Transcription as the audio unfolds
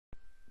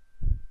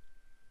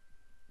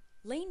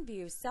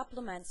LeanView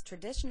supplements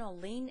traditional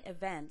Lean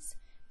events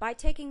by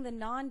taking the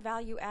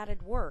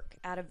non-value-added work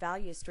out of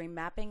value stream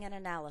mapping and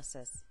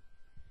analysis.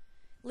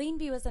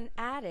 LeanView is an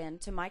add-in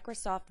to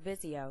Microsoft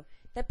Visio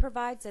that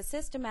provides a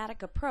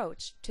systematic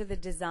approach to the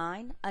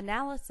design,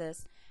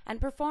 analysis,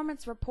 and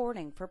performance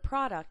reporting for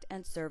product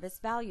and service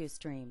value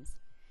streams.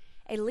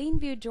 A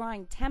LeanView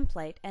drawing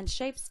template and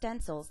shape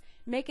stencils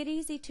make it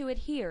easy to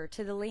adhere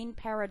to the Lean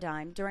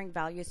paradigm during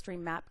value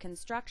stream map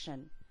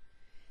construction.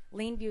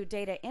 LeanView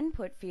data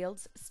input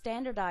fields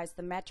standardize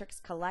the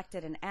metrics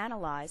collected and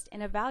analyzed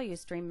in a value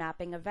stream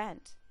mapping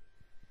event.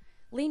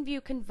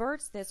 LeanView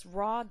converts this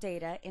raw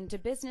data into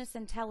business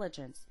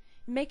intelligence,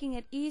 making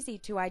it easy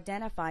to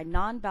identify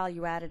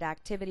non-value-added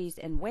activities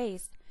and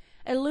waste,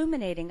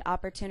 illuminating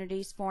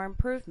opportunities for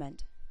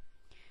improvement.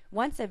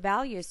 Once a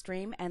value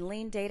stream and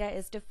Lean data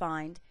is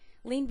defined,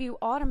 LeanView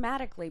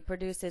automatically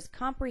produces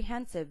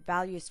comprehensive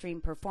value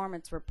stream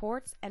performance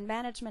reports and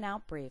management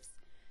outbriefs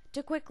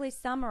to quickly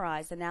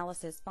summarize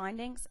analysis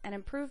findings and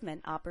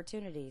improvement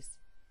opportunities.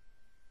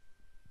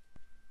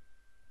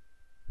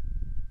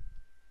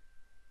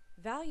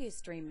 Value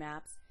stream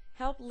maps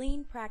help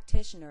Lean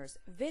practitioners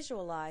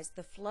visualize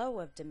the flow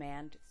of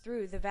demand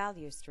through the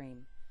value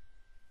stream.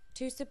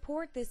 To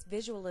support this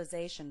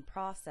visualization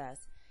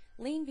process,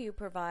 LeanView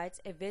provides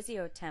a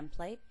Visio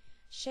template,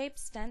 shape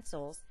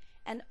stencils,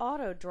 and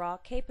auto-draw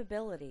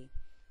capability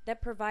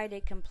that provide a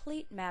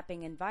complete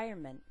mapping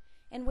environment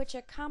in which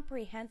a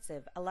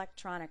comprehensive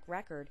electronic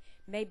record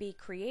may be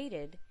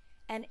created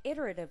and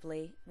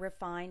iteratively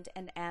refined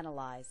and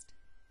analyzed.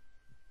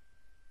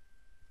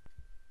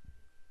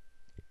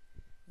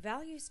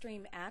 Value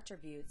stream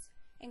attributes,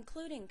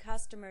 including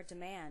customer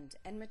demand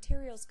and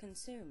materials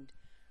consumed,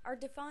 are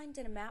defined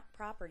in a Map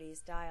Properties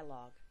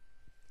dialog.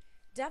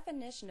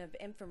 Definition of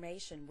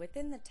information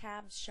within the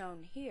tabs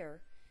shown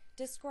here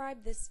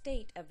describe the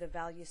state of the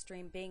value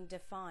stream being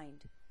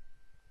defined.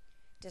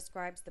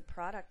 Describes the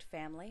product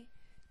family,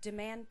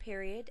 demand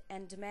period,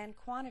 and demand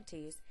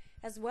quantities,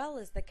 as well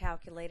as the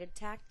calculated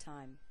takt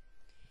time.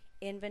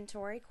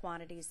 Inventory,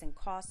 quantities, and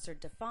costs are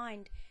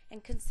defined,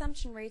 and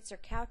consumption rates are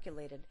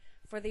calculated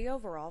for the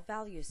overall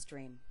value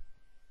stream.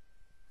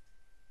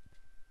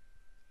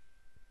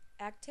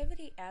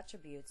 Activity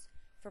attributes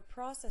for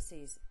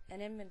processes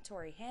and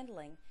inventory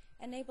handling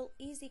enable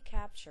easy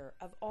capture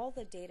of all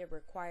the data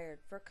required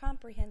for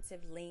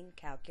comprehensive Lean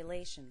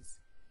calculations.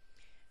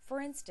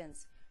 For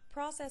instance,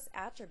 process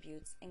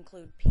attributes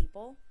include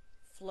people,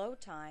 flow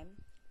time,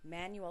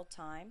 manual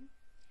time,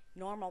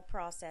 normal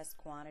process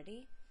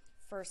quantity,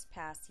 first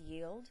pass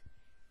yield,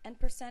 and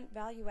 %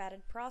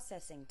 value-added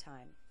processing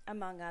time,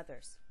 among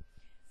others.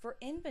 For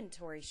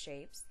inventory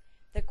shapes,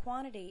 the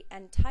quantity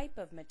and type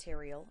of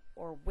material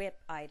or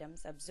WIP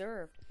items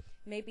observed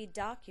may be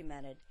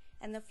documented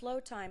and the flow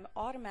time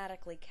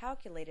automatically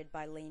calculated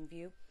by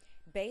LeanView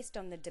based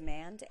on the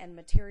demand and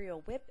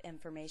material WIP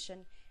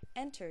information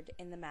entered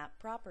in the map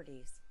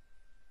properties.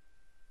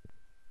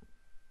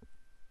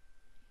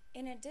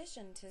 In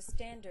addition to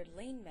standard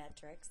Lean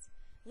metrics,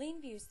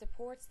 LeanView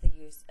supports the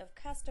use of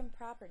custom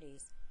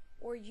properties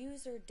or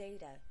user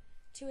data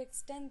to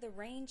extend the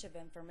range of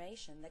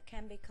information that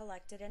can be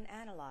collected and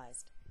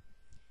analyzed.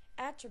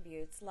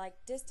 Attributes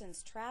like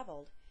distance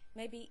traveled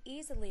may be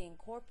easily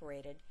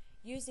incorporated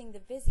using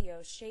the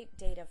Visio shape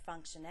data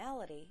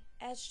functionality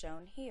as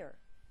shown here.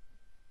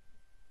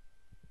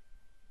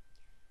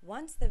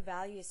 Once the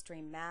value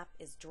stream map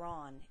is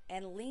drawn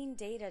and Lean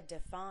data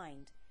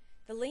defined,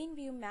 the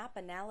LeanView map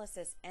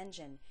analysis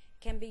engine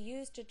can be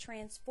used to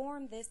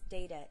transform this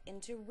data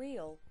into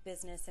real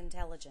business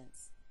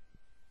intelligence.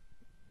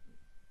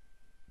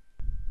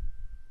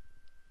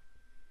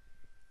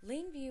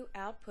 LeanView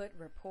output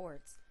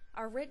reports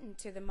are written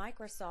to the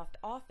Microsoft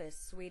Office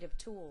suite of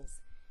tools,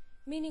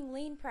 meaning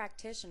Lean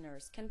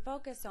practitioners can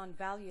focus on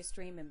value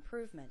stream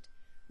improvement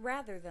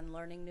rather than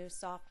learning new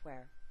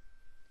software.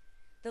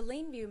 The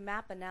LeanView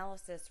map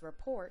analysis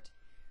report,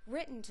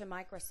 written to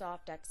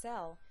Microsoft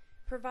Excel,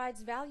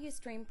 provides value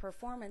stream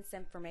performance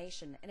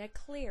information in a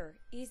clear,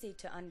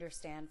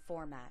 easy-to-understand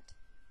format.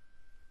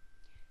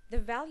 The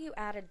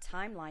value-added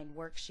timeline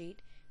worksheet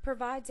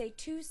provides a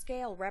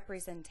two-scale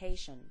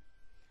representation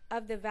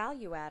of the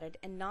value-added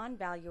and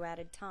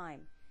non-value-added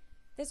time.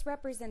 This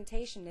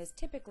representation is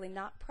typically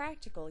not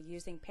practical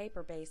using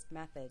paper-based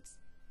methods.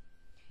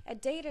 A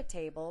data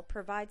table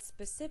provides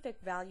specific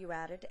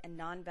value-added and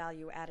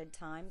non-value-added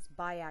times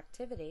by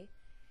activity,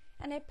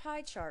 and a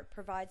pie chart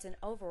provides an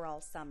overall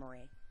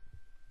summary.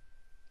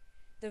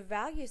 The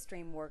value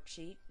stream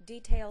worksheet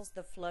details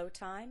the flow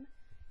time,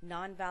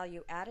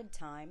 non-value added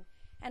time,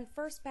 and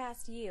first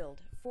pass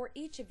yield for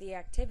each of the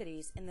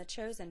activities in the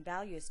chosen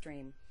value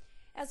stream,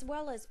 as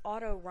well as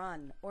auto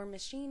run or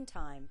machine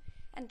time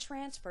and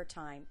transfer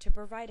time to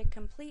provide a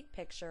complete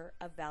picture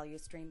of value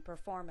stream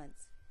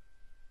performance.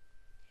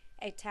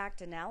 A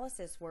takt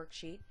analysis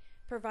worksheet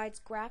provides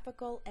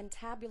graphical and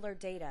tabular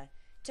data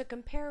to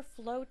compare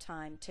flow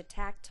time to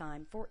takt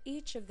time for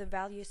each of the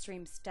value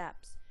stream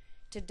steps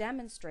to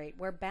demonstrate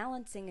where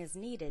balancing is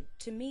needed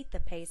to meet the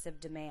pace of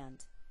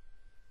demand.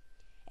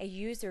 A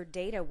user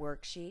data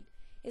worksheet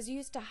is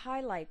used to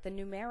highlight the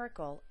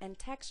numerical and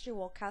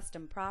textual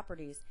custom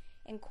properties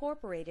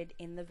incorporated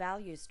in the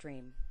value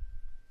stream.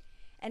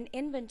 An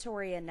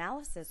inventory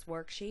analysis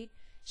worksheet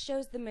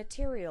shows the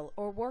material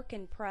or work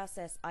in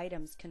process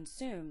items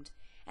consumed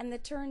and the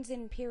turns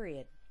in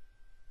period.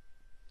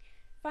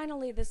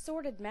 Finally, the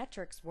sorted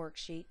metrics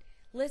worksheet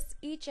lists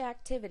each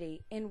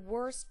activity in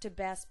worst to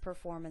best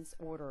performance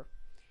order.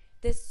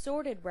 This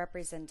sorted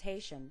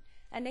representation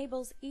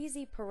enables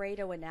easy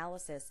Pareto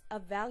analysis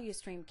of value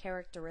stream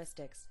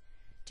characteristics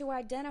to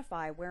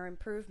identify where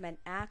improvement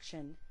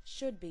action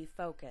should be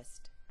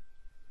focused.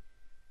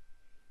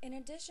 In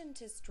addition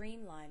to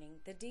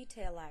streamlining the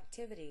detail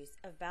activities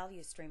of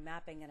value stream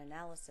mapping and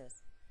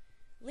analysis,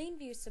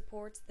 LeanView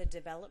supports the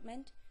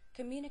development,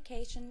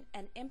 communication,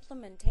 and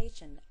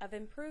implementation of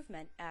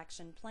improvement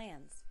action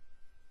plans.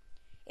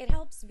 It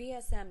helps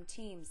VSM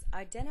teams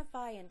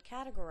identify and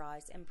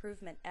categorize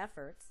improvement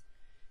efforts,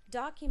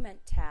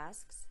 document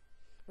tasks,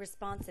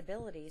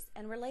 responsibilities,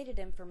 and related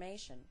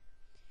information,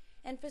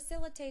 and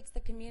facilitates the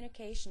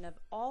communication of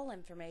all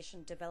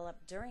information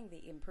developed during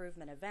the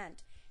improvement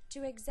event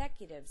to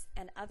executives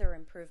and other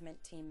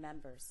improvement team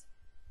members.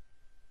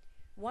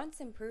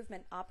 Once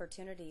improvement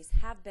opportunities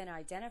have been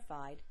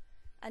identified,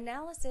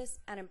 analysis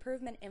and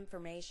improvement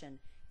information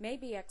may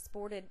be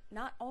exported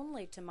not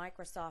only to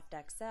Microsoft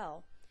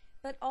Excel,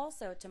 but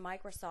also to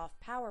Microsoft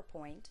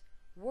PowerPoint,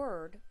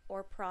 Word,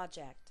 or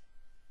Project.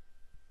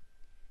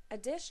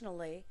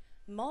 Additionally,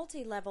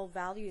 multi-level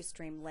value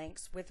stream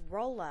links with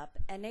roll-up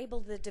enable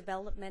the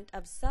development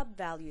of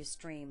sub-value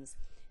streams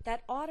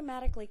that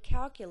automatically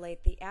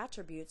calculate the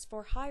attributes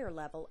for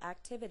higher-level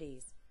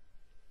activities.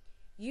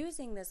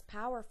 Using this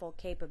powerful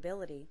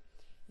capability,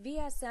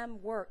 VSM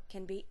work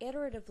can be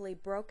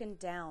iteratively broken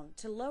down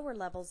to lower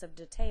levels of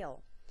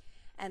detail,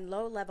 and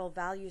low-level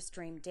value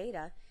stream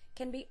data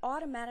can be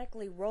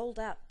automatically rolled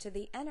up to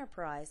the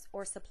enterprise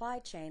or supply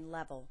chain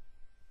level.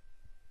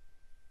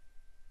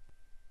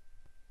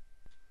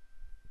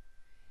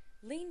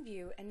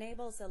 LeanView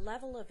enables a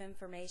level of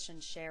information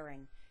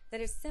sharing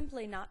that is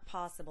simply not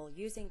possible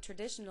using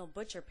traditional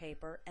butcher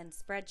paper and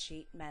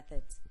spreadsheet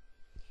methods.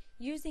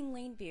 Using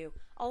LeanView,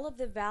 all of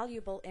the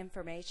valuable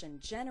information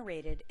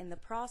generated in the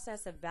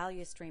process of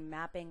value stream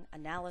mapping,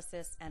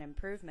 analysis, and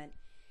improvement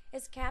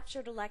is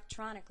captured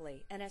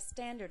electronically in a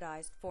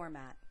standardized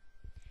format.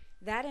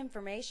 That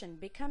information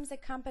becomes a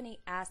company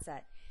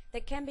asset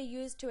that can be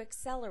used to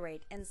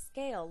accelerate and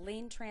scale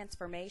lean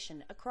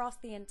transformation across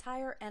the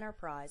entire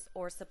enterprise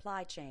or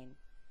supply chain.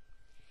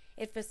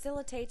 It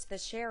facilitates the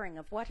sharing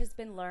of what has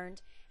been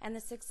learned and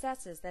the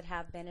successes that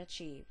have been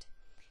achieved.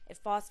 It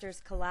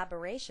fosters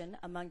collaboration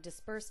among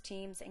dispersed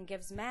teams and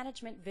gives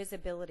management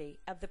visibility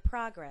of the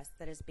progress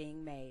that is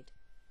being made.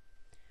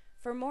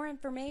 For more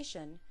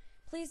information,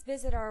 please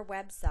visit our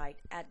website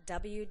at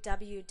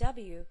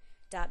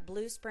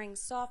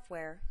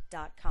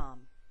www.bluespringsoftware.com.